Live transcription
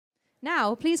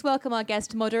Now, please welcome our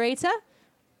guest moderator,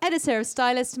 editor of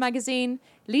Stylist magazine,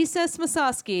 Lisa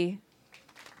Smosarski.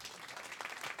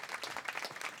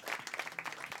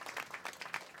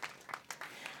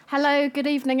 Hello, good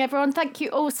evening, everyone. Thank you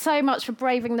all so much for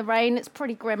braving the rain. It's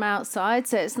pretty grim outside,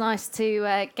 so it's nice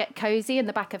to get cosy in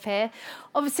the back of here.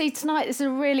 Obviously, tonight is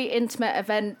a really intimate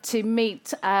event to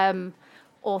meet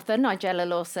author Nigella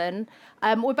Lawson.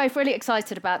 We're both really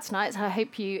excited about tonight, so I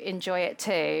hope you enjoy it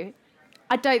too.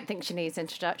 I don't think she needs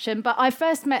introduction, but I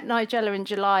first met Nigella in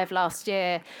July of last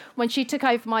year when she took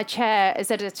over my chair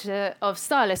as editor of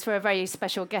Stylist for a very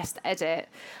special guest edit.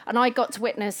 And I got to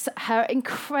witness her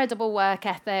incredible work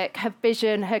ethic, her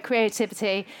vision, her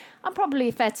creativity, and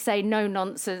probably fair to say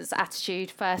no-nonsense attitude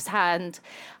firsthand.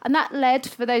 And that led,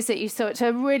 for those that you saw it, to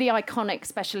a really iconic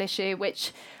special issue,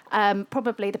 which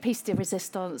probably the piece de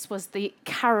resistance was the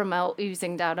caramel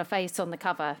oozing down her face on the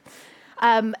cover.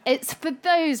 It's for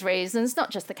those reasons, not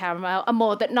just the caramel, and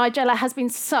more, that Nigella has been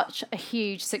such a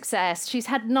huge success. She's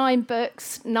had 9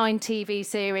 books, 9 TV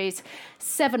series,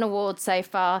 7 awards so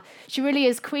far. She really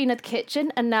is Queen of the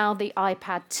Kitchen and now the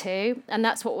iPad too. And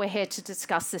that's what we're here to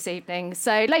discuss this evening.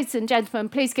 So, ladies and gentlemen,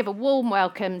 please give a warm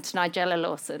welcome to Nigella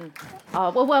Lawson.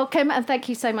 Well, welcome and thank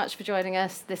you so much for joining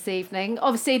us this evening.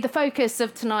 Obviously, the focus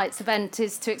of tonight's event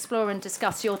is to explore and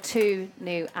discuss your 2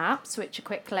 new apps, which are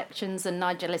Quick Collections and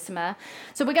Nigellissima.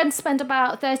 So we're going to spend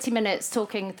about 30 minutes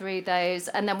talking through those,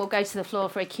 and then we'll go to the floor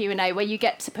for a Q&A where you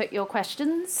get to put your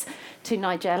questions to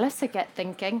Nigella, so get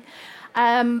thinking.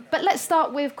 But let's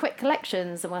start with Quick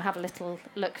Collections, and we'll have a little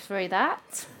look through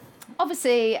that.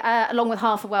 Obviously, along with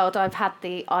half the world, I've had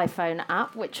the iPhone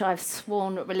app, which I've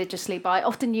sworn religiously by,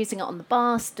 often using it on the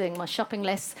bus, doing my shopping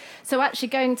lists. So actually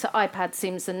going to iPad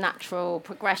seems a natural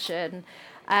progression.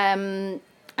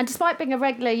 And despite being a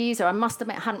regular user, I must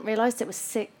admit I hadn't realised it was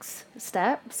 6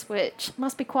 steps, which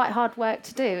must be quite hard work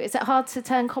to do. Is it hard to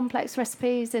turn complex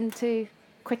recipes into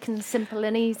quick and simple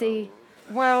and easy?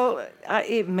 Well,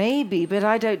 it may be, but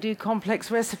I don't do complex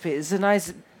recipes, and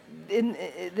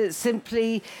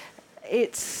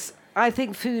I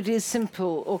think food is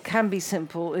simple, or can be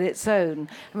simple in its own.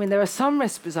 I mean, there are some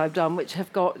recipes I've done which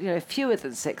have got, fewer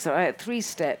than 6, or 3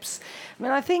 steps. I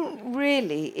mean, I think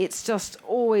really it's just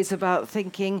always about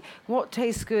thinking what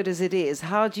tastes good as it is.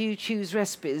 How do you choose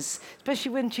recipes,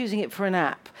 especially when choosing it for an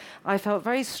app? I felt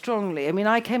very strongly. I mean,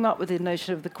 I came up with the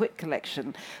notion of the Quick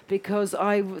Collection because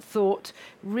I thought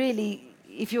really,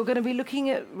 if you're going to be looking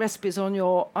at recipes on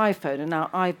your iPhone and now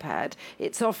iPad,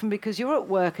 it's often because you're at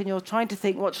work and you're trying to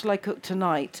think, what shall I cook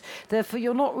tonight? Therefore,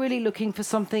 you're not really looking for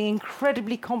something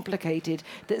incredibly complicated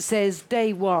that says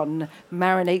day 1,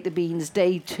 marinate the beans,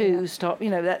 day 2, stop,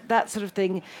 that sort of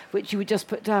thing, which you would just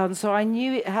put down. So I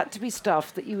knew it had to be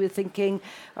stuff that you were thinking,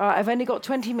 I've only got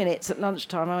 20 minutes at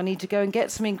lunchtime. I need to go and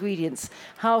get some ingredients.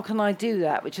 How can I do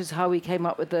that? Which is how we came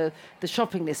up with the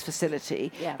shopping list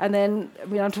facility. Yeah. And then,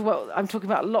 I'm talking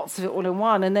about lots of it all in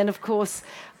one. And then, of course,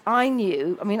 I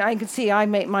can see I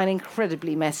make mine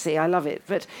incredibly messy. I love it.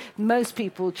 But most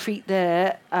people treat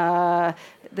their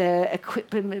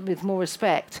equipment with more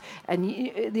respect.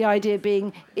 And the idea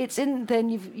being, it's in, then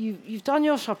you've done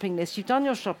your shopping list, you've done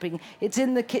your shopping, it's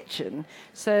in the kitchen.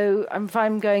 So if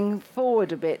I'm going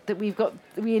forward a bit, that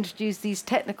we introduce these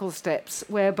technical steps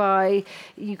whereby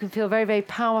you can feel very, very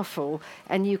powerful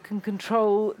and you can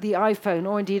control the iPhone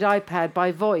or indeed iPad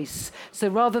by voice. So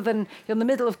rather than you're in the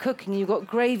middle of cooking, you've got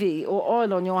gravy or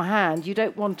oil on your hand, you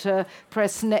don't want to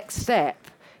press next step.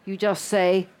 You just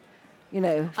say,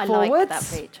 forwards, I like that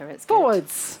feature. It's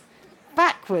forwards, good.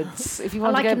 Backwards, if you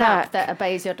want to go back. I like an app that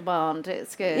obeys your demand.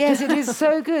 It's good. Yes, it is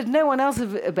so good. No one else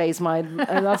obeys mine.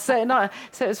 And I'll say not.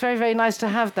 So it's very, very nice to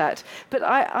have that. But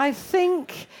I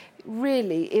think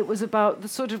really it was about the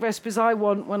sort of recipes I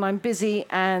want when I'm busy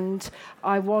and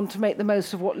I want to make the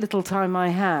most of what little time I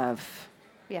have.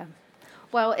 Yeah.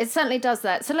 Well, it certainly does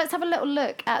that. So let's have a little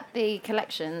look at the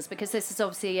collections, because this is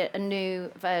obviously a new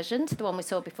version to the one we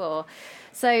saw before.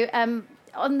 So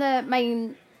on the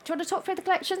main... Do you want to talk through the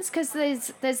collections? Because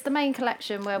there's the main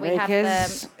collection where we have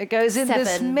it goes in 7.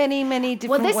 this many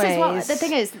different ways. The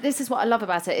thing is, this is what I love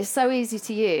about it. It's so easy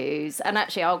to use, and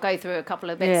actually I'll go through a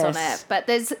couple of bits on it. But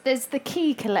there's the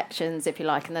key collections, if you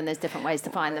like, and then there's different ways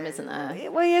to find them, isn't there?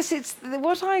 Well, yes. It's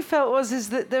what I felt is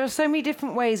that there are so many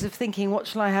different ways of thinking. What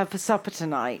shall I have for supper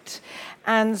tonight?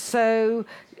 And so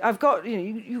I've got,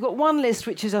 you've got one list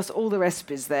which is all the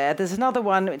recipes there. There's another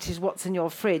one which is what's in your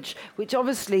fridge, which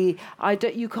obviously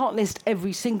you can't list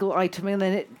every single item, and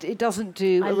then it doesn't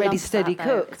do a ready steady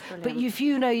cook. But if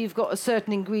you've got a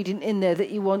certain ingredient in there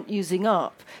that you want using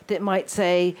up, that might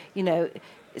say,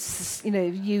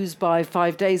 used by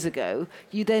 5 days ago,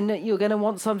 you're going to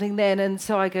want something then, and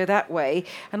so I go that way.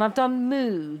 And I've done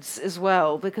moods as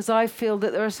well, because I feel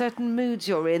that there are certain moods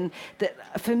you're in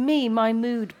that, for me, my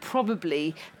mood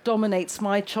probably dominates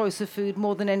my choice of food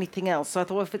more than anything else. So I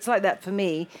thought, if it's like that for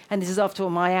me, and this is after all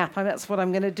my app, that's what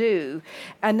I'm going to do.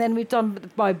 And then we've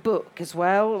done my book as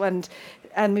well, and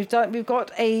we've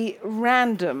got a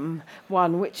random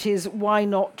one, which is why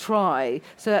not try.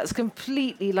 So that's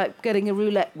completely like getting a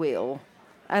roulette wheel,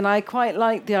 and I quite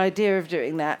like the idea of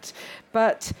doing that.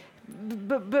 But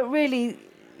really,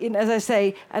 as I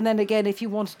say, and then again, if you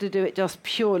wanted to do it just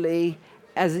purely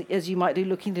as you might do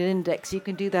looking at an index, you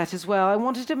can do that as well. I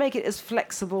wanted to make it as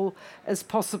flexible as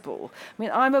possible. I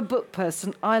mean, I'm a book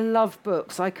person. I love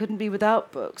books. I couldn't be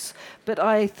without books. But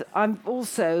I'm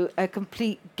also a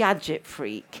complete gadget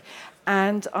freak.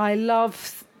 And I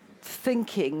love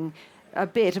thinking a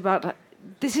bit about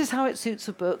this is how it suits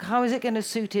a book. How is it going to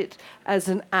suit it as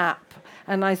an app?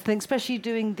 And I think especially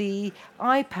doing the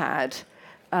iPad,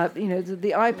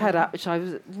 the iPad app, which I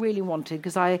really wanted,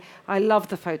 because I love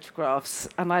the photographs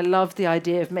and I love the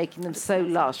idea of making them so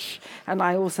lush. And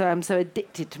I also am so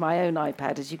addicted to my own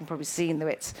iPad, as you can probably see in the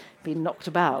way it's been knocked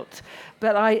about.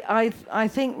 But I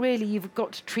think really you've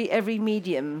got to treat every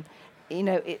medium,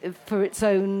 for its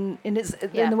own, in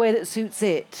the way that suits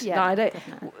it. Yeah,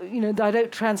 I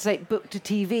don't translate book to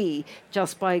TV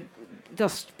just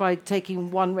by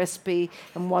taking one recipe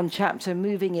and one chapter,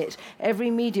 moving it. Every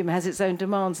medium has its own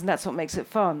demands, and that's what makes it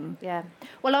fun. Yeah.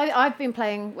 Well, I've been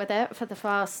playing with it for the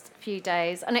past few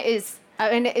days, and it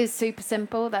is super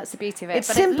simple. That's the beauty of it.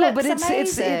 It's simple, but it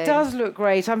it does look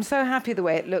great. I'm so happy the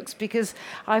way it looks, because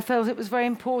I felt it was very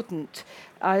important,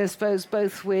 I suppose,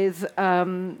 both with the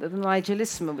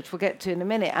Nigelissima, which we'll get to in a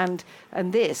minute,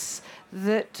 and this,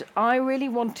 that I really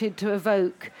wanted to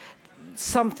evoke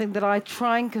something that I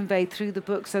try and convey through the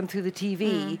books and through the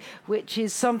TV, which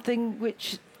is something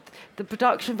which the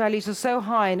production values are so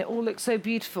high and it all looks so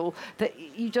beautiful that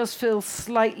you just feel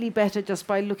slightly better just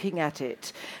by looking at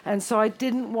it. And so I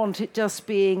didn't want it just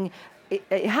being,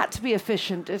 it had to be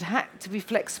efficient, it had to be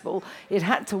flexible, it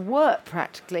had to work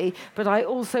practically, but I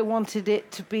also wanted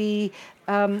it to be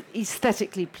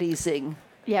aesthetically pleasing.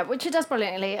 Yeah, which it does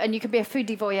brilliantly. And you can be a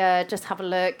foodie voyeur, just have a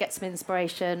look, get some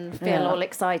inspiration, feel all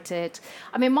excited.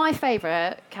 I mean, my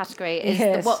favourite category is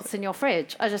the what's in your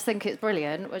fridge. I just think it's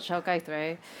brilliant, which I'll go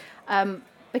through.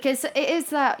 Because it is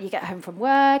that you get home from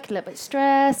work, a little bit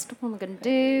stressed, what am I going to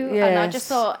do? Yes. And I just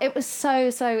thought it was so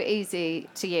easy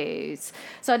to use.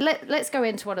 So let's go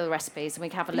into one of the recipes and we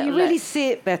can have a little You really look. see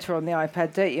it better on the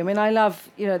iPad, don't you? I mean, I love,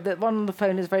 the one on the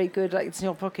phone is very good, like it's in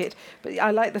your pocket. But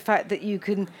I like the fact that you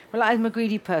can, well, I'm a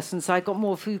greedy person, so I got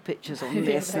more food pictures on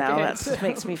this now. That just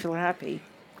makes me feel happy.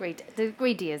 The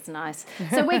greedy is nice.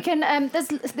 So we can.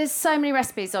 There's so many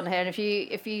recipes on here, and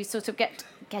if you sort of get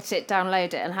it,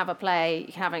 download it, and have a play,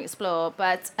 you can have an explore.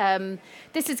 But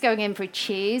this is going in for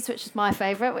cheese, which is my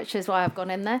favourite, which is why I've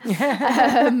gone in there.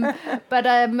 But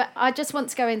I just want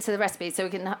to go into the recipe so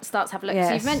we can start to have a look. Yes.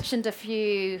 So you've mentioned a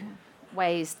few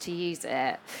ways to use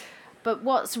it. But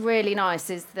what's really nice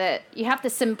is that you have the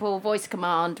simple voice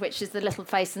command, which is the little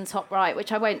face in top right,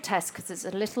 which I won't test because it's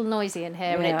a little noisy in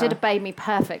here, and it did obey me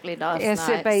perfectly last night. Yes,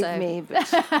 it obeyed me.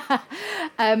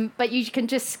 But you can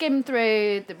just skim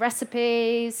through the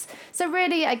recipes. So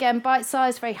really, again,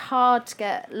 bite-sized, very hard to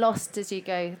get lost as you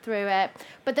go through it.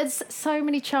 But there's so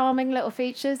many charming little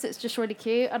features. It's just really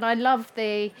cute. And I love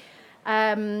the...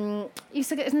 you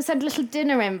can send little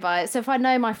dinner invites. So if I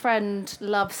know my friend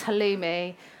loves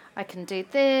halloumi, I can do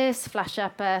this, flash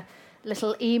up a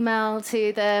little email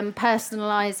to them,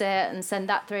 personalise it and send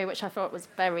that through, which I thought was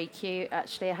very cute,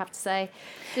 actually, I have to say.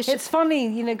 It's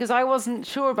funny, because I wasn't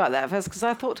sure about that at first, because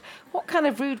I thought, what kind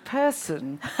of rude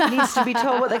person needs to be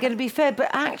told what they're going to be fed? But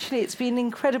actually, it's been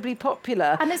incredibly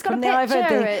popular. And it's got from a the picture.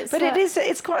 iPhone thing. But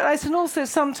it's quite nice. And also,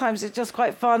 sometimes it's just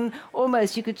quite fun.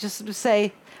 Almost, you could just sort of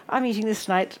say, I'm eating this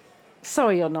tonight.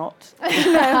 Sorry, you're not.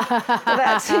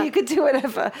 So you could do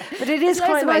whatever. But it is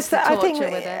quite nice. I think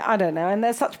with it. I don't know, and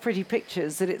they're such pretty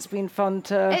pictures that it's been fun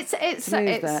to. It's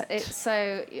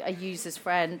so a user's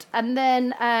friend. And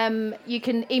then you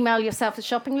can email yourself a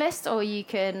shopping list, or you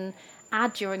can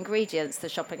add your ingredients to the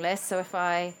shopping list. So if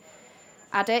I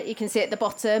add it, you can see at the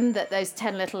bottom that those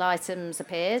 10 little items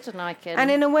appeared, and I can. And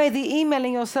in a way, the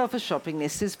emailing yourself a shopping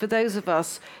list is for those of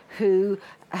us who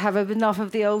have enough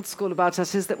of the old school about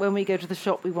us, is that when we go to the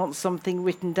shop, we want something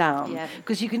written down.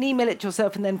 Because you can email it to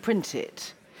yourself and then print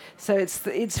it. So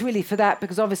it's really for that,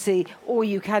 because obviously, or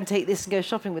you can take this and go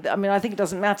shopping with it. I mean, I think it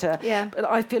doesn't matter. Yeah. But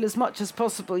I feel as much as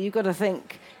possible, you've got to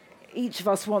think, each of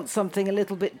us wants something a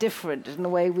little bit different in the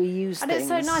way we use And things. it's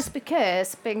so nice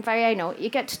because, being very anal, you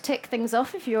get to tick things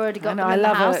off if you already got know, them in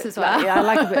the house as well. Yeah, I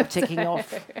like a bit of ticking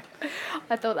off.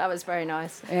 I thought that was very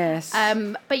nice. Yes.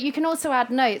 But you can also add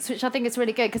notes, which I think is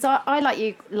really good, because I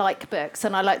like books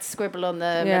and I like to scribble on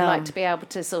them and like to be able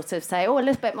to sort of say, oh, a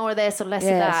little bit more of this or less of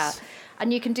that.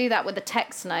 And you can do that with a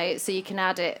text note, so you can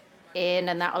add it in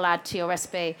and that will add to your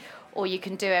recipe. Or you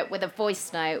can do it with a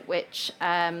voice note, which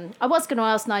I was going to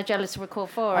ask Nigella to record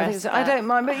for us. I don't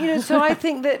mind, but so I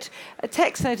think that a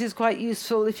text note is quite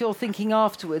useful if you're thinking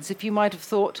afterwards. If you might have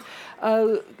thought,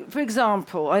 oh, for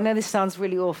example, I know this sounds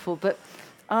really awful, but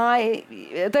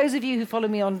those of you who follow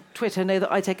me on Twitter know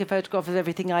that I take a photograph of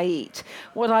everything I eat.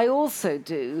 What I also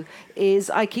do is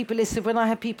I keep a list of when I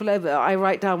have people over, I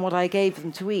write down what I gave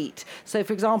them to eat. So,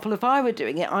 for example, if I were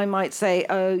doing it, I might say,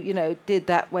 oh, did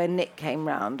that when Nick came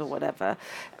round or whatever.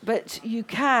 But you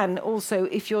can also,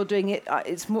 if you're doing it,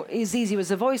 it's easier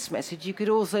as a voice message. You could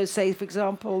also say, for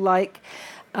example, like,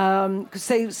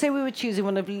 say we were choosing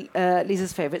one of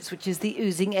Lisa's favourites, which is the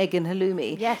oozing egg and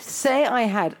halloumi. Yes. Say I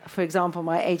had, for example,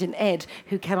 my agent Ed,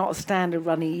 who cannot stand a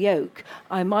runny yolk.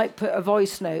 I might put a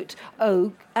voice note,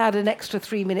 add an extra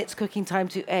 3 minutes cooking time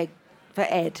to egg for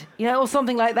Ed, or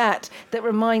something like that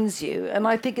reminds you. And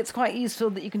I think it's quite useful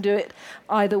that you can do it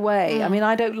either way. I mean,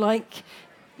 I don't like...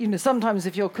 sometimes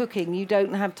if you're cooking, you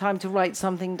don't have time to write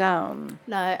something down.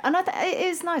 No, and it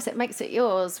is nice. It makes it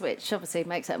yours, which obviously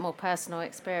makes it a more personal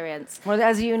experience. Well,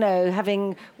 as you know,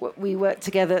 we worked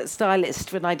together at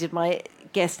Stylist when I did my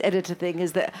guest editor thing,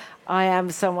 is that I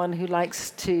am someone who likes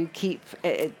to keep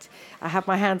it. I have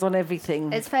my hands on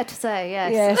everything. It's fair to say,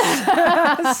 yes.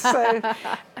 Yes.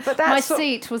 But my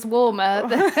seat was warmer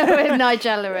with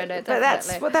Nigella in it.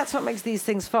 Definitely. But that's what makes these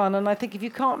things fun. And I think if you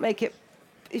can't make it.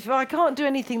 If I can't do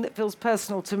anything that feels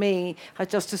personal to me, I'd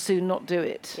just as soon not do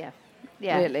it.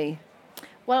 Yeah. Really.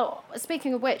 Well,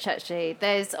 speaking of which, actually,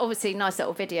 there's obviously nice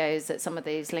little videos that some of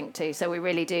these link to, so we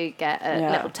really do get a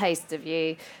little taste of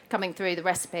you coming through the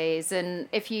recipes. And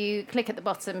if you click at the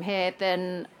bottom here,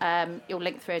 then you'll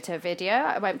link through to a video.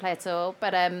 I won't play it all,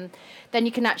 but then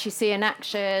you can actually see in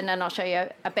action, and I'll show you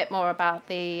a bit more about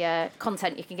the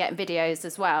content you can get in videos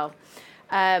as well.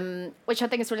 Which I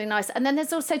think is really nice. And then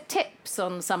there's also tips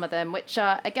on some of them, which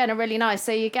are really nice.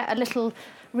 So you get a little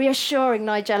reassuring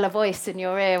Nigella voice in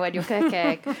your ear when you're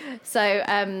cooking. So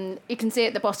you can see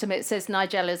at the bottom it says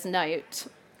Nigella's note.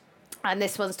 And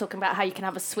this one's talking about how you can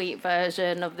have a sweet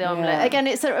version of the omelette. Again,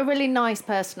 it's a really nice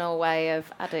personal way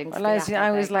of adding to the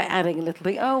I was like adding a little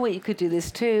bit, you could do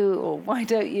this too, or why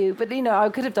don't you? But, I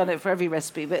could have done it for every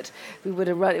recipe, but it would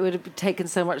have taken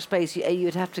so much space.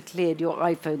 You'd have to clear your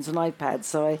iPhones and iPads,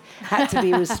 so I had to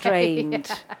be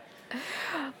restrained.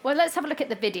 Well, let's have a look at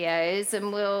the videos,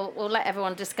 and we'll let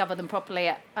everyone discover them properly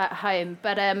at home.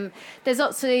 But there's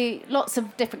lots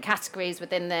of different categories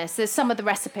within this. There's some of the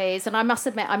recipes, and I must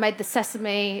admit, I made the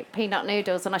sesame peanut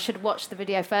noodles, and I should have watched the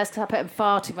video first because I put in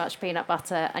far too much peanut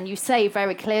butter. And you say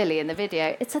very clearly in the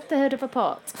video, it's a third of a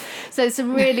pot. So it's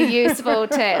some really useful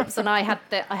tips, and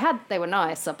they were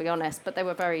nice, I'll be honest, but they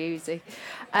were very easy.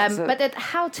 But the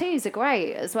how-tos are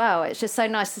great as well. It's just so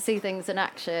nice to see things in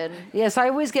action. Yes, I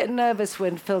always get nervous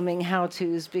when filming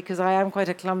how-tos because I am quite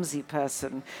a clumsy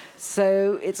person.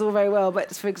 So it's all very well,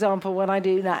 but for example, when I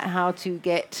do that, how to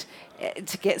get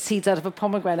seeds out of a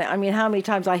pomegranate, I mean, how many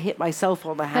times I hit myself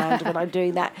on the hand when I'm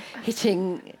doing that,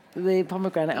 hitting the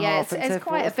pomegranate half and so forth. It's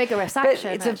quite a vigorous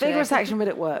action. It's a vigorous action, but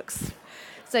it works.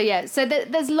 So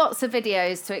there's lots of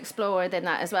videos to explore within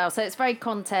that as well. So it's very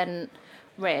content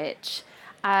rich.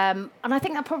 And I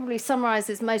think that probably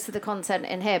summarises most of the content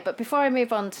in here. But before I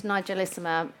move on to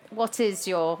Nigellissima, what is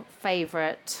your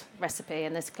favourite recipe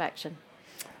in this collection?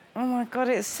 Oh my God,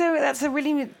 that's a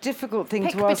really difficult thing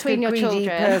to ask a your greedy children.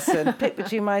 person. Pick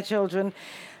between my children.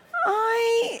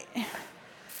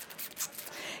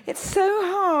 It's so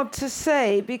hard to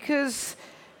say because,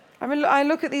 I mean, I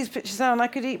look at these pictures now and I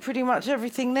could eat pretty much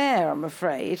everything there, I'm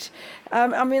afraid.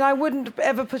 I mean, I wouldn't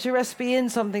ever put a recipe in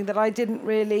something that I didn't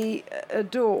really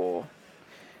adore.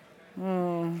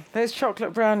 Those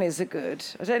chocolate brownies are good.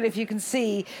 I don't know if you can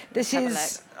see.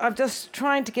 I'm just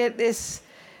trying to get this.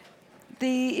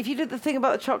 If you did the thing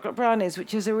about the chocolate brownies,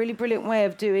 which is a really brilliant way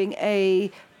of doing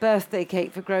a birthday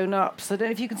cake for grown-ups. I don't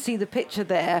know if you can see the picture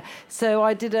there. So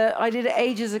I did it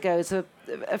ages ago. So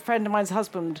a friend of mine's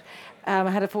husband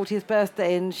had a 40th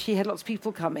birthday, and she had lots of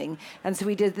people coming. And so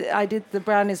I did the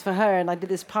brownies for her, and I did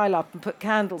this pile up and put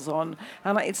candles on.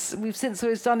 And we've since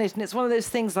always done it, and it's one of those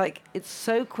things like it's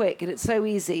so quick and it's so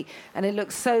easy, and it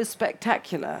looks so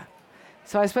spectacular.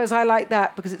 So I suppose I like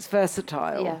that because it's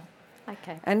versatile. Yeah.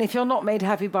 Okay. And if you're not made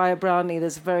happy by a brownie,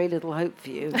 there's very little hope for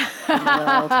you in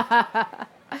the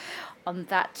world. On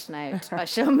that note, I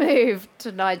shall move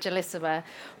to Nigelissima,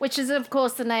 which is, of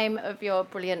course, the name of your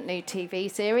brilliant new TV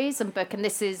series and book, and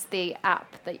this is the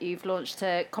app that you've launched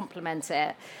to complement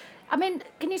it. I mean,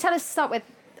 can you tell us, start with,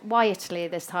 why Italy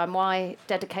this time? Why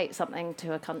dedicate something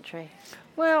to a country?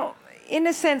 Well, in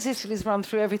a sense, Italy's run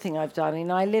through everything I've done. You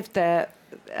know, I lived there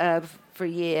for a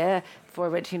year before I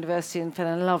went to university and fell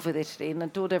in love with Italy and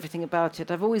adored everything about it.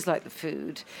 I've always liked the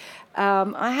food.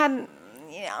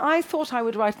 I thought I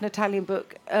would write an Italian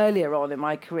book earlier on in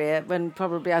my career when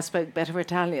probably I spoke better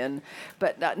Italian,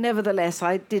 but nevertheless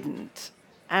I didn't.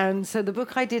 And so the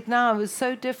book I did now was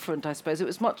so different, I suppose. It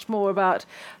was much more about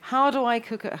how do I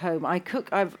cook at home.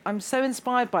 I'm so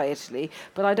inspired by Italy,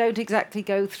 but I don't exactly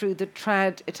go through the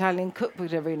trad Italian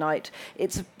cookbook every night.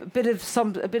 It's a bit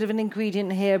of an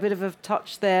ingredient here, a bit of a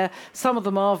touch there. Some of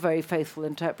them are very faithful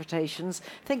interpretations.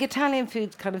 I think Italian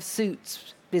food kind of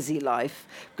suits busy life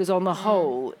because on the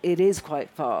whole it is quite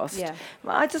fast. Yeah.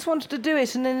 I just wanted to do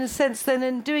it, and in a sense then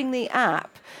in doing the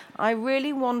app I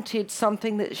really wanted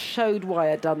something that showed why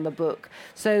I'd done the book,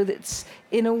 so that's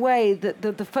in a way that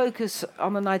the focus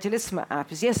on the Nigelissima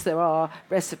app is, yes, there are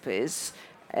recipes.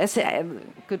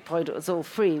 Good point, it was all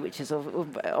free, which is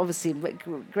obviously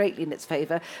greatly in its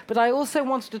favour. But I also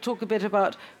wanted to talk a bit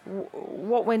about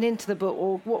what went into the book,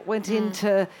 or what went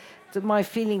into my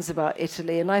feelings about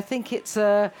Italy. And I think it's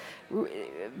a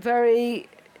very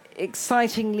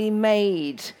excitingly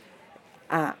made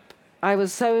app. I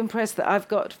was so impressed that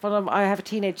I have a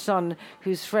teenage son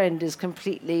whose friend is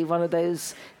completely one of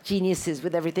those geniuses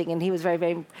with everything, and he was very,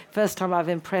 very first time I've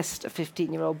impressed a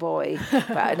 15-year-old boy,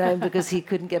 because he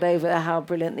couldn't get over how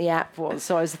brilliant the app was.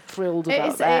 So I was thrilled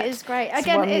about that. It is great.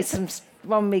 Again,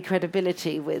 won me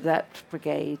credibility with that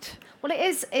brigade. Well,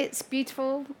 it's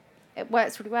beautiful. It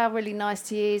works really well, really nice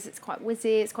to use. It's quite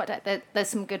whizzy. It's quite there's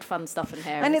some good fun stuff in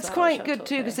here, and it's quite good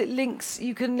too because it links.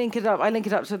 You can link it up. I link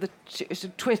it up to to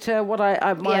Twitter.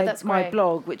 My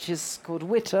blog, which is called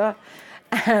Witter,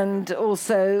 and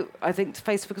also I think to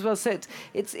Facebook as well. So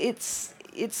it's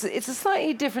a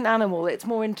slightly different animal. It's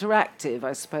more interactive,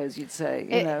 I suppose you'd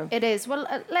say. It is. Well,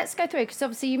 let's go through, because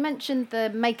obviously you mentioned the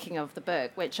making of the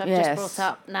book, which I've just brought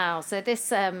up now. So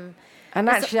this. And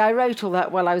actually, I wrote all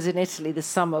that while I was in Italy this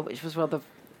summer, which was rather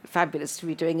fabulous to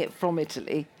be doing it from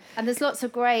Italy. And there's lots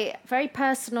of great, very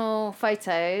personal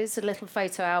photos, a little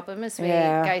photo album as we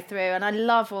go through. And I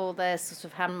love all the sort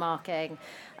of hand marking.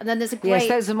 And then there's a great... Yes,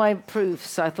 those are my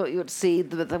proofs. I thought you would see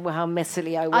how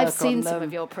messily I work on them. I've seen some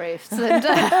of your proofs, and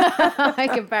I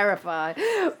can verify.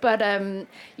 But I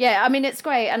mean, it's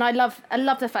great, and I love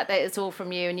the fact that it's all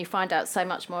from you, and you find out so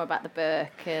much more about the book.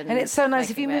 And it's so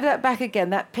nice. If you move that back again,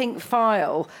 that pink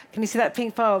file. Can you see that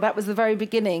pink file? That was the very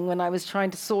beginning when I was trying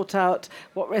to sort out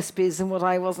what recipes and what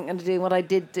I wasn't going to do and what I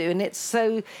did do. And it's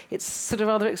sort of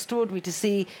rather extraordinary to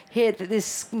see here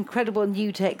this incredible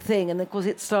new tech thing, and of course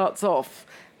it starts off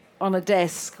on a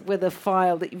desk with a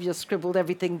file that you've just scribbled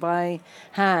everything by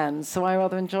hand. So I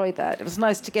rather enjoyed that. It was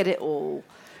nice to get it all.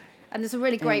 And there's a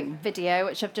really great video,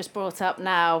 which I've just brought up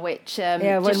now, which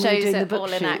just shows it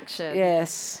all in action.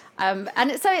 Yes. And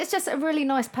it's just a really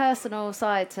nice personal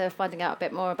side to finding out a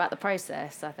bit more about the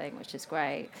process, I think, which is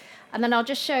great. And then I'll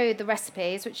just show the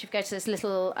recipes, which you go to this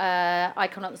little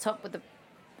icon at the top with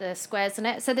the squares in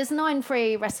it. So there's 9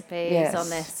 free recipes on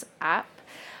this app.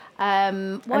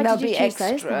 Why did you choose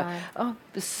those? Oh,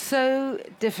 it was so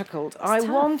difficult. I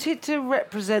wanted to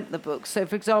represent the book. So,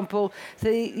 for example,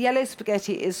 the yellow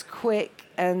spaghetti is quick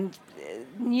and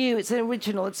new. It's an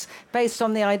original. It's based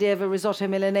on the idea of a risotto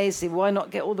Milanese. Why not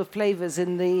get all the flavours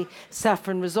in the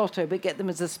saffron risotto, but get them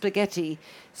as a spaghetti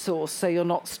sauce, so you're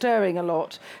not stirring a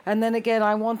lot. And then again,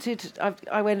 I went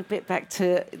a bit back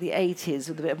to the 80s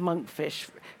with a bit of monkfish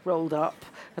rolled up.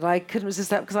 And I couldn't resist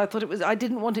that because I thought I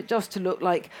didn't want it just to look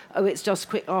like, it's just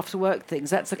quick after work things.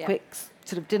 That's a quick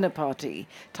sort of dinner party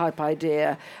type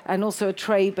idea. And also a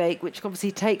tray bake, which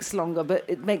obviously takes longer, but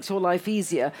it makes your life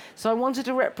easier. So I wanted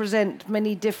to represent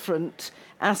many different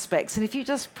aspects. And if you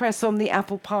just press on the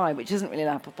apple pie, which isn't really an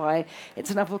apple pie,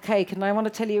 it's an apple cake. And I want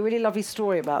to tell you a really lovely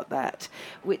story about that,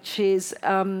 which is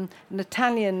an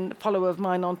Italian follower of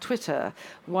mine on Twitter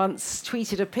once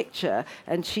tweeted a picture,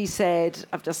 and she said,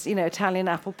 I've just, Italian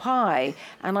apple pie.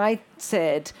 And I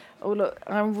said, oh, look,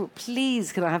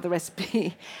 please, can I have the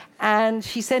recipe? And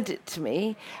she sent it to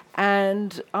me,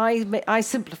 and I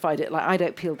simplified it. Like, I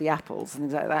don't peel the apples and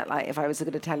things like that. Like, if I was a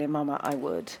good Italian mama, I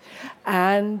would.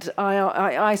 And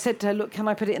I said to her, look, can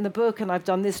I put it in the book? And I've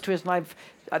done this to it, and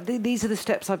these are the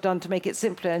steps I've done to make it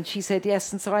simpler. And she said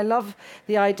yes. And so I love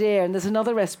the idea. And there's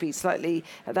another recipe slightly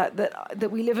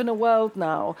that we live in a world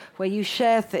now where you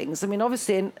share things. I mean,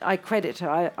 obviously, and I credit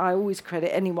her. I always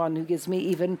credit anyone who gives me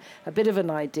even a bit of an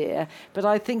idea. But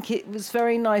I think it was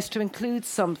very nice to include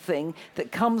something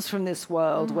that comes from this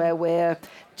world where we're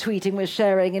tweeting, we're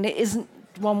sharing, and it isn't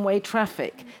one-way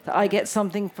traffic. That I get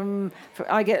something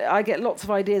I get lots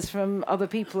of ideas from other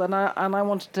people, and I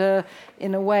wanted to,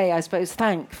 in a way, I suppose,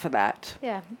 thank for that.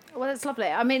 Yeah, well, it's lovely.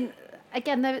 I mean,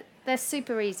 again, they're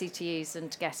super easy to use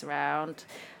and to get around.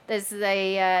 There's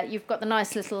you've got the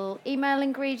nice little email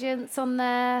ingredients on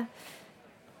there.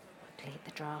 Delete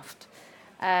the draft.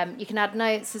 You can add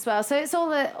notes as well. So it's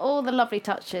all the lovely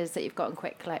touches that you've got in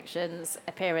Quick Collections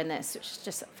appear in this, which is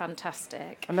just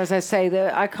fantastic. And as I say,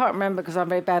 I can't remember because I'm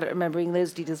very bad at remembering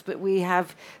those details, but we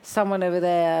have someone over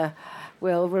there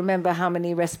will remember how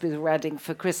many recipes we're adding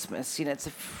for Christmas. You know, it's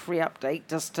a free update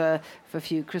just for a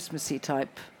few Christmassy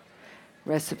type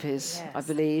recipes, Yes. I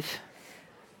believe.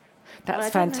 That's Well, I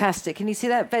don't know. fantastic. Can you see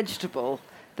that vegetable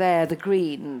there, the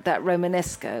green, that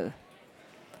Romanesco?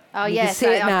 Oh, You yes, can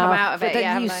see it I've now, come out of but it. then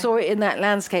Yeah, you haven't I? saw it in that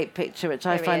landscape picture, which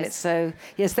I There he find is. it so.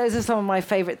 Yes, those are some of my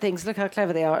favourite things. Look how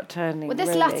clever they are at turning. Well, this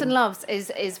rolling. Latin Loves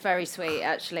is very sweet,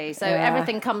 actually. So Yeah.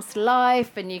 everything comes to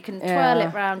life, and you can twirl Yeah.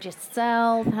 it round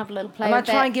yourself and have a little play And I with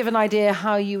try it. and give an idea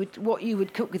what you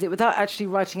would cook with it without actually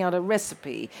writing out a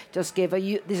recipe. Just give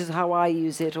this is how I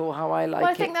use it or how I like it.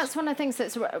 Well, I think that's one of the things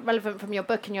that's relevant from your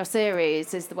book and your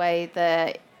series is the way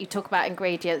that you talk about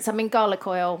ingredients. I mean, garlic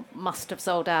oil must have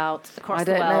sold out across I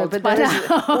the don't know, world. but by there now.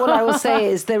 is, all I will say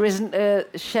is there isn't a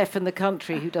chef in the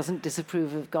country who doesn't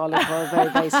disapprove of garlic oil very,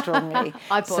 very strongly.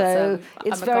 I bought so some.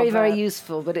 it's I'm a very, very convert.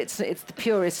 useful, but it's the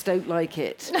purists don't like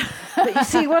it. But you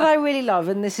see, what I really love,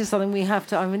 and this is something we have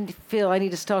to, I really feel I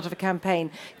need to start off a campaign.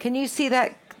 Can you see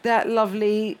that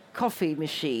lovely coffee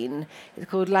machine? It's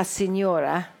called La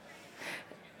Signora.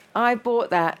 I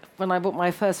bought that when I bought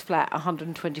my first flat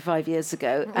 125 years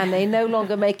ago, and they no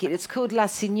longer make it. It's called La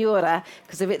Signora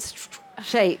because of its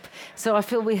shape. So I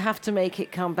feel we have to make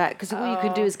it come back because all you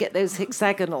can do is get those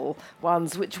hexagonal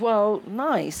ones, which, well,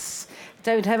 nice,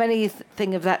 don't have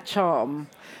anything of that charm.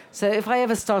 So if I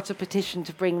ever start a petition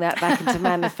to bring that back into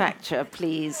manufacture,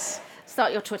 please.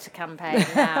 Start your Twitter campaign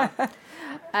now.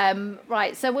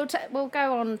 Right, so we'll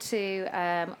go on to.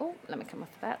 Let me come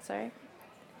off of that. Sorry.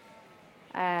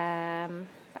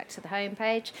 Back to the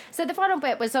homepage. So the final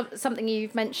bit was something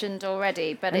you've mentioned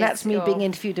already, but And that's me being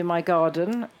interviewed in my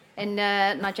garden. in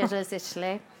Nigella's,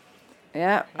 Italy.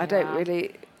 Yeah, I don't Yeah.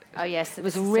 really. Oh yes, It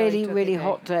was a really, really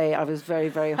hot day. I was very,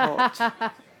 very hot.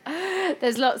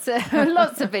 There's lots of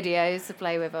videos to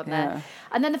play with on Yeah. there.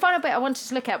 And then the final bit I wanted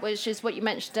to look at, which is what you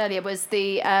mentioned earlier, was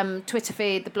the Twitter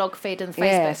feed, the blog feed, and the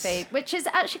Facebook Yes. feed, which is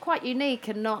actually quite unique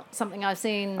and not something I've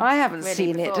seen. I haven't really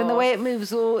seen it, and the before. way it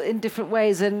moves all in different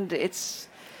ways, and it's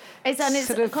It's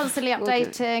sort of constantly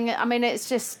gorgeous. updating. I mean,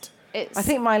 it's I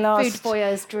think my last food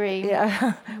voyeur's dream.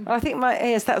 Yeah, I think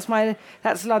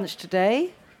that's lunch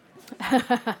today.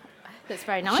 That's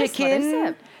very nice. What is Chicken,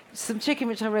 it? some chicken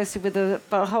which I roasted with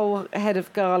a whole head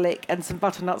of garlic and some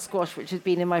butternut squash which had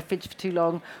been in my fridge for too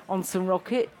long on some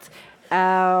rocket,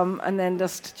 and then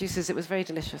just juices. It was very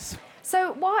delicious.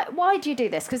 So why do you do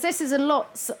this? Because this is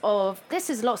lots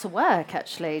of work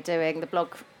actually, doing the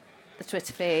blog, the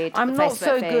Twitter feed. I'm the not Facebook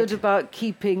so feed. good about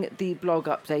keeping the blog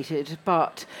updated,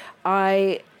 but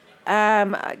I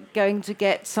am going to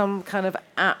get some kind of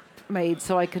app made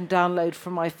so I can download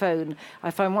from my phone.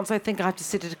 I find once I think I have to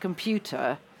sit at a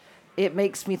computer, it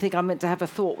makes me think I'm meant to have a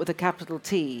thought with a capital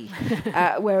T.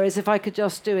 Whereas if I could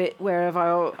just do it wherever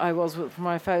I was from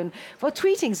my phone. Well,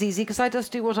 tweeting's easy because I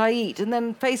just do what I eat. And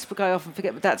then Facebook I often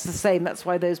forget, but that's the same. That's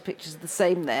why those pictures are the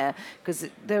same there, because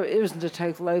there isn't a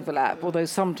total overlap, although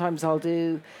sometimes I'll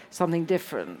do something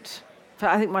different. But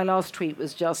I think my last tweet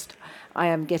was just, I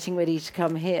am getting ready to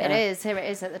come here. It is. Here it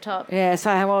is at the top. Yes,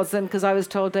 I was then, because I was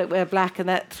told don't wear black, and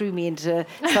that threw me into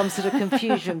some sort of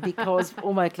confusion because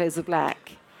all my clothes are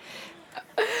black.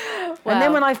 And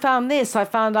then when I found this, I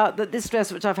found out that this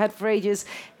dress, which I've had for ages,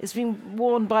 has been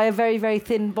worn by a very, very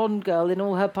thin Bond girl in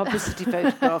all her publicity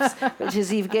photographs, which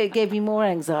has even gave me more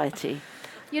anxiety.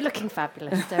 You're looking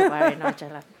fabulous. Don't worry,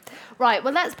 Nigella. Right,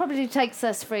 well, that probably takes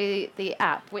us through the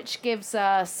app, which gives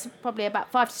us probably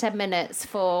about 5 to 10 minutes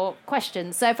for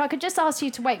questions. So if I could just ask you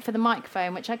to wait for the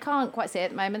microphone, which I can't quite see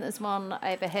at the moment. There's one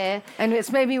over here. And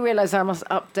it's made me realise I must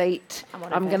update. I'm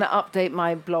I'm going to update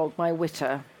my blog, my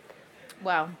Witter.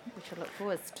 Well, we shall look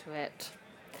forward to it.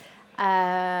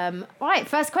 Right,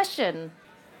 first question.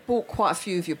 Bought quite a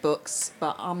few of your books,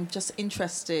 but I'm just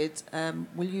interested,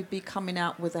 will you be coming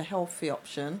out with a healthy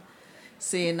option?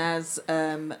 seeing as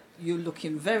you're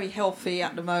looking very healthy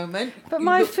at the moment. But You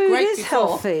my looked food great is before.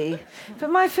 healthy. But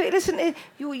my food, listen,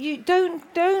 you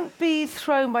don't be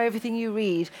thrown by everything you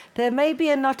read. There may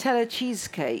be a Nutella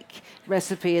cheesecake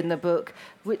recipe in the book,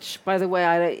 which, by the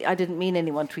way, I didn't mean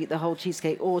anyone to eat the whole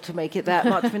cheesecake or to make it that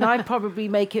much. I mean, I probably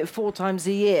make it 4 times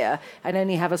a year and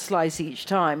only have a slice each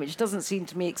time, which doesn't seem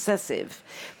to me excessive.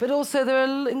 But also, there are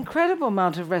an incredible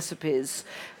amount of recipes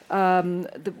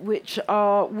which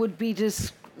would be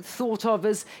thought of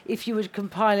as, if you were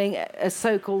compiling a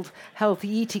so-called healthy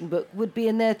eating book, would be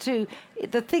in there too.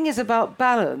 The thing is about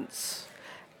balance,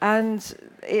 and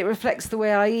it reflects the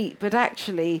way I eat. But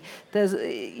actually, there's,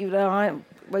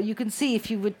 you can see if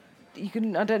you would.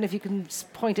 I don't know if you can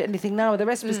point at anything now with the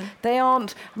recipes. They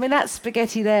aren't. I mean, that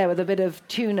spaghetti there with a bit of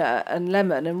tuna and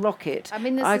lemon and rocket. I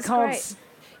mean, this is can't. great.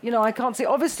 I can't see.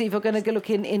 Obviously, if you're going to look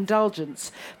in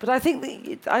indulgence, but I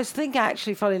think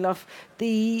actually, funny enough,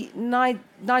 the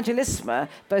Nigelissima,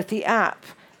 both the app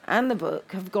and the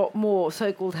book, have got more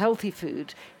so-called healthy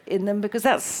food in them because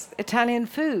that's Italian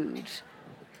food.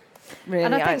 Really,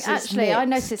 And I think so it's actually I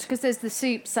mixed. noticed, because there's the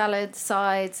soup, salad,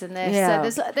 sides, and this. Yeah.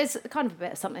 So there's kind of a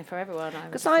bit of something for everyone.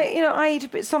 Because I eat a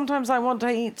bit. Sometimes I want to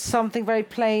eat something very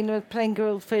plain, with plain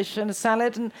grilled fish and a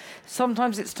salad, and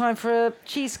sometimes it's time for a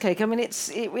cheesecake. I mean,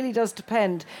 it really does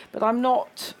depend. But I'm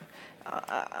not.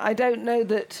 I don't know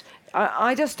that.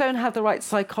 I just don't have the right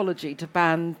psychology to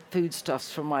ban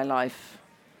foodstuffs from my life.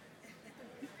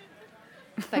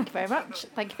 Thank you very much.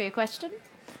 Thank you for your question.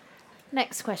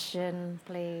 Next question,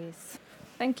 please.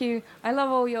 Thank you. I love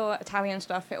all your Italian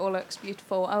stuff. It all looks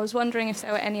beautiful. I was wondering if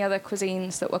there were any other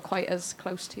cuisines that were quite as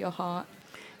close to your heart.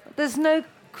 There's no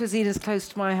cuisine as close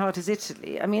to my heart as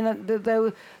Italy. I mean,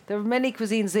 there are many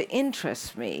cuisines that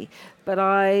interest me, but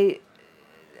I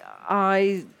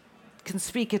can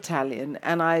speak Italian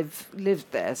and I've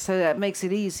lived there, so that makes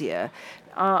it easier.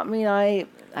 I mean, I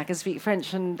can speak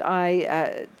French, and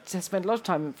I just spent a lot of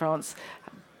time in France,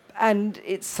 and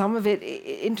some of it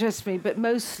interests me, but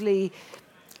mostly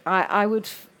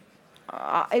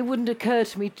it wouldn't occur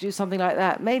to me to do something like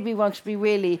that. Maybe one should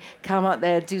really come out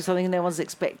there, do something no one's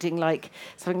expecting, like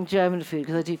something German food,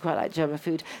 because I do quite like German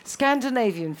food.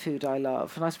 Scandinavian food I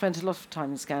love, and I spent a lot of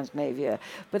time in Scandinavia.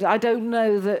 But I don't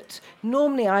know that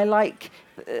normally I like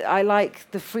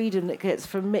the freedom that gets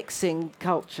from mixing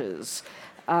cultures.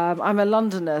 I'm a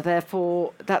Londoner,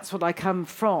 therefore that's what I come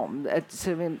from,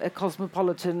 a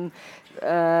cosmopolitan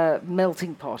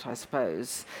melting pot, I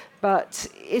suppose. But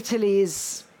Italy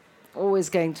is always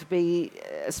going to be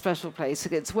a special place.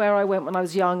 It's where I went when I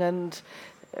was young and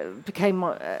became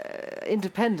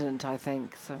independent, I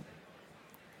think. So.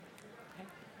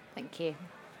 Thank you.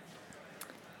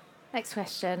 Next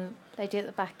question. Lady at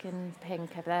the back in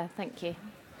pink over there. Thank you.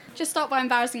 Just start by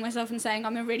embarrassing myself and saying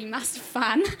I'm a really massive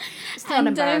fan. It's not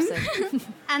embarrassing.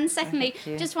 And secondly, Thank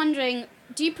you. just wondering,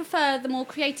 do you prefer the more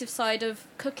creative side of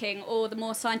cooking or the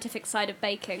more scientific side of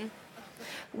baking?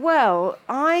 Well,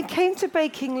 I came to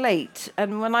baking late,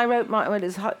 and when I wrote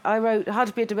I wrote How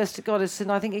to Be a Domestic Goddess,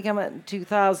 and I think it came out in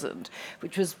 2000,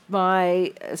 which was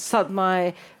I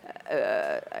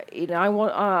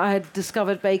had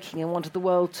discovered baking and wanted the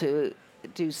world to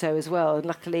do so as well, and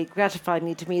luckily,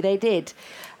 gratifyingly to me, they did.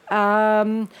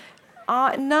 Now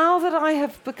that I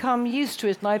have become used to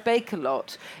it and I bake a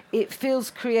lot, it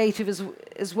feels creative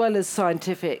as well as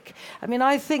scientific. I mean,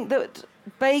 I think that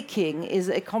baking is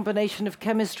a combination of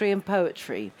chemistry and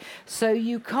poetry. So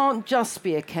you can't just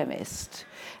be a chemist.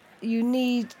 You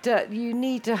need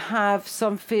to have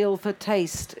some feel for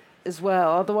taste as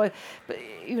well. Otherwise,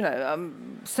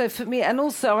 so for me, and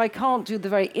also I can't do the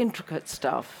very intricate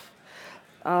stuff.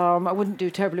 I wouldn't do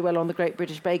terribly well on the Great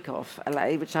British Bake Off,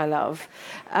 LA, which I love.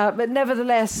 But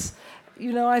nevertheless,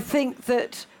 I think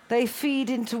that they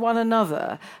feed into one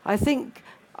another. I think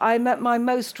I'm at my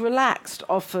most relaxed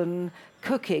often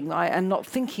cooking and not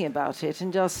thinking about it,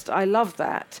 and I love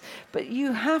that. But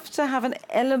you have to have an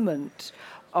element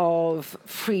of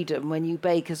freedom when you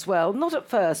bake as well. Not at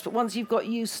first, but once you've got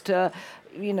used to,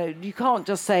 you can't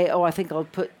just say, oh, I think I'll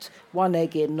put 1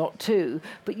 egg in, not 2.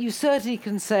 But you certainly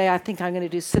can say, I think I'm going to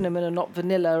do cinnamon and not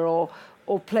vanilla, or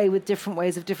play with different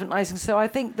ways of different icing. So I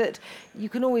think that you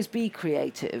can always be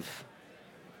creative.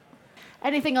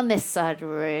 Anything on this side of the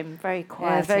room? Very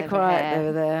quiet. Yeah, very quiet here.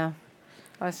 over there.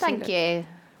 Thank you.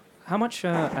 How much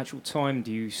actual time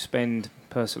do you spend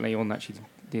personally on actually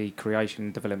the creation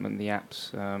and development of the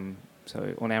apps?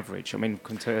 So on average, I mean,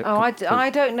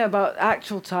 I don't know about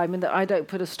actual time in that I don't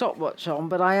put a stopwatch on,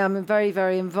 but I am very,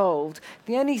 very involved.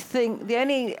 The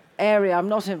only area I'm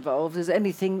not involved is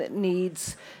anything that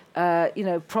needs,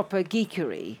 proper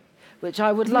geekery, which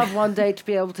I would love one day to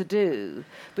be able to do.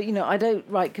 But, I don't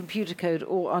write computer code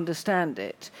or understand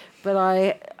it. But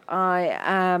I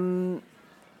am...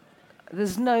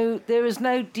 There is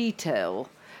no detail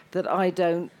that I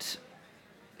don't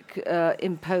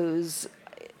impose,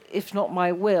 if not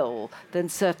my will, then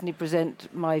certainly present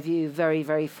my view very,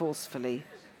 very forcefully.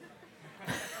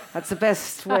 That's the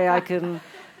best way I can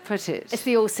put it. It's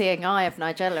the all-seeing eye of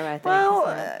Nigella, I think.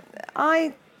 Well,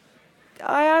 I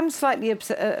am slightly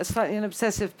an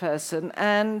obsessive person,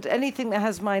 and anything that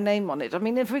has my name on it. I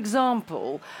mean, for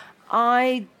example,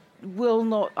 I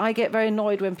get very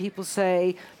annoyed when people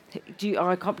say,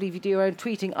 I can't believe you do your own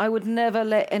tweeting. I would never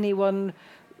let anyone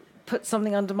put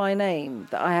something under my name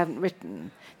that I haven't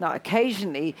written. Now,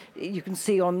 occasionally, you can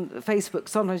see on Facebook,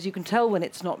 sometimes you can tell when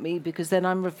it's not me because then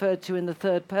I'm referred to in the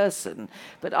third person.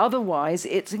 But otherwise,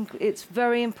 it's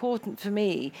very important for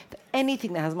me that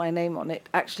anything that has my name on it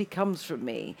actually comes from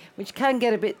me, which can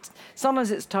get a bit...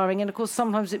 Sometimes it's tiring, and of course,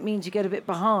 sometimes it means you get a bit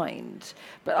behind.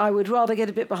 But I would rather get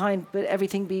a bit behind, but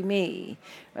everything be me.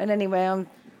 And anyway,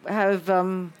 I have...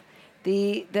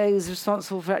 those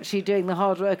responsible for actually doing the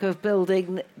hard work of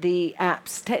building the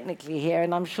apps technically here,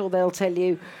 and I'm sure they'll tell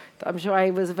you that I'm sure I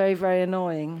was very, very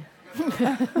annoying.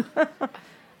 I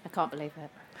can't believe it.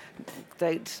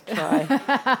 Don't try.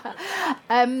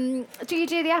 Do you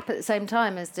do the app at the same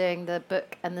time as doing the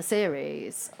book and the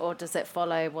series, or does it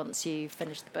follow once you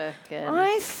finish the book?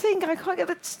 I think, I can't get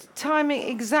the timing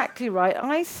exactly right.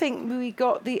 I think we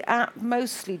got the app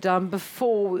mostly done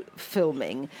before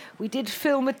filming. We did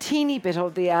film a teeny bit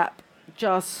of the app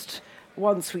just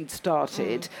once we'd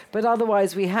started, but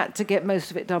otherwise we had to get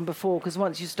most of it done before, because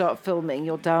once you start filming,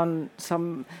 you're down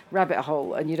some rabbit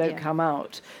hole and you don't come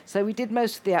out. So we did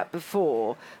most of the app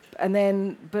before,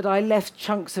 but I left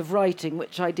chunks of writing,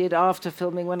 which I did after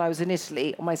filming when I was in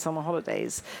Italy on my summer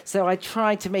holidays. So I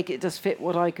tried to make it just fit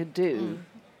what I could do.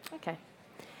 Okay.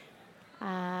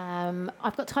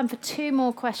 I've got time for 2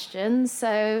 more questions,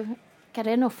 so get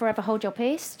in or forever hold your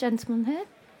peace. Gentleman here.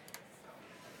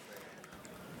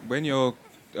 When you're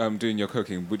doing your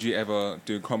cooking, would you ever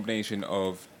do a combination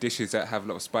of dishes that have a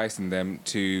lot of spice in them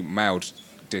to mild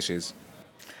dishes?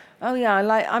 Oh yeah,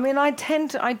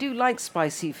 I do like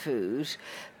spicy food,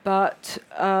 but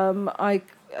a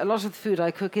lot of the food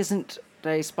I cook isn't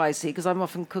very spicy because I'm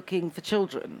often cooking for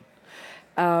children.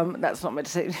 That's not meant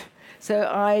to say. So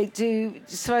I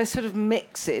sort of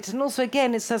mix it, and also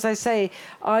again, it's as I say,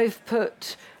 I've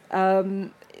put.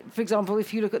 For example,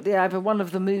 if you look at one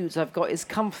of the moods I've got is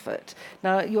comfort.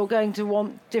 Now, you're going to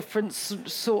want different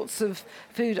sorts of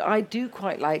food. I do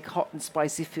quite like hot and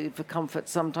spicy food for comfort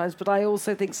sometimes, but I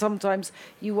also think sometimes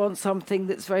you want something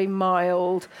that's very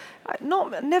mild,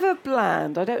 never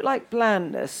bland. I don't like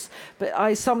blandness, but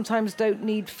I sometimes don't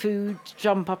need food to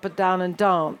jump up and down and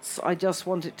dance. I just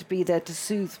want it to be there to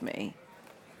soothe me.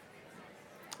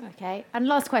 Okay, and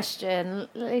last question,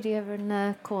 lady over in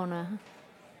the corner.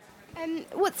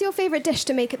 What's your favourite dish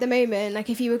to make at the moment? Like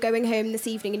if you were going home this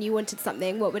evening and you wanted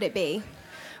something, what would it be?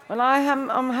 Well,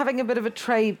 I'm having a bit of a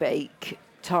tray bake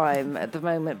time at the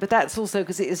moment, but that's also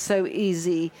because it is so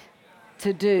easy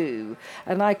to do.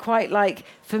 And I quite like,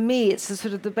 for me, it's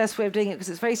the best way of doing it because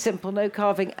it's very simple, no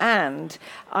carving, and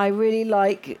I really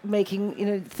like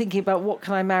making, thinking about what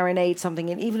can I marinate something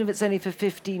in, even if it's only for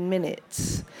 15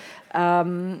 minutes.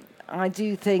 I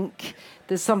do think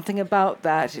there's something about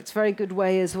that. It's a very good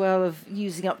way as well of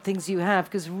using up things you have,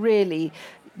 because really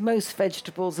most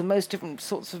vegetables and most different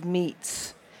sorts of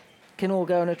meats can all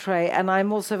go on a tray. And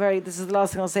I'm also this is the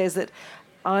last thing I'll say, is that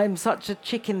I'm such a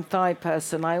chicken thigh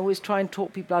person. I always try and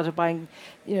talk people out of buying,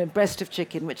 breast of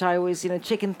chicken, which I always,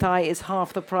 chicken thigh is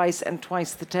half the price and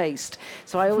twice the taste.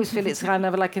 So I always feel it's kind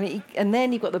of like and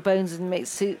then you've got the bones and make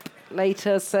soup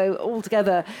later. So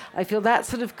altogether, I feel that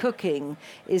sort of cooking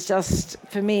is just,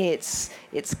 for me, it's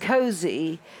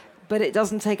cozy, but it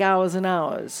doesn't take hours and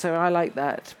hours. So I like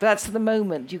that. But that's at the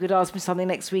moment. You could ask me something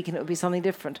next week and it would be something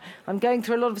different. I'm going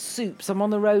through a lot of soups. I'm on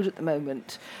the road at the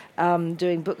moment,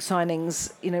 doing book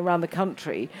signings, around the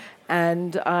country.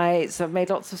 And I've made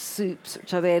lots of soups,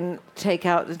 which I then take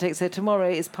out and take. So tomorrow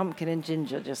is pumpkin and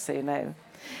ginger, just so you know.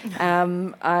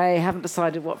 I haven't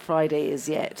decided what Friday is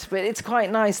yet, but it's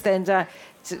quite nice then.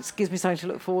 It gives me something to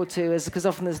look forward to, because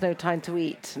often there's no time to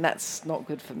eat, and that's not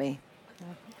good for me.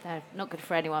 No, not good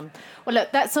for anyone. Well,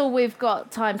 look, that's all we've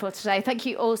got time for today. Thank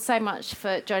you all so much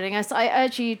for joining us. I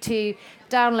urge you to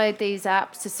download these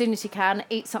apps as soon as you can.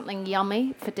 Eat something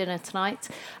yummy for dinner tonight.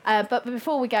 But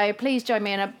before we go, please join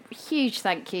me in a huge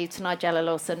thank you to Nigella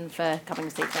Lawson for coming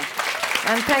this evening.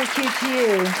 And thank you to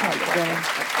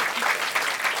you.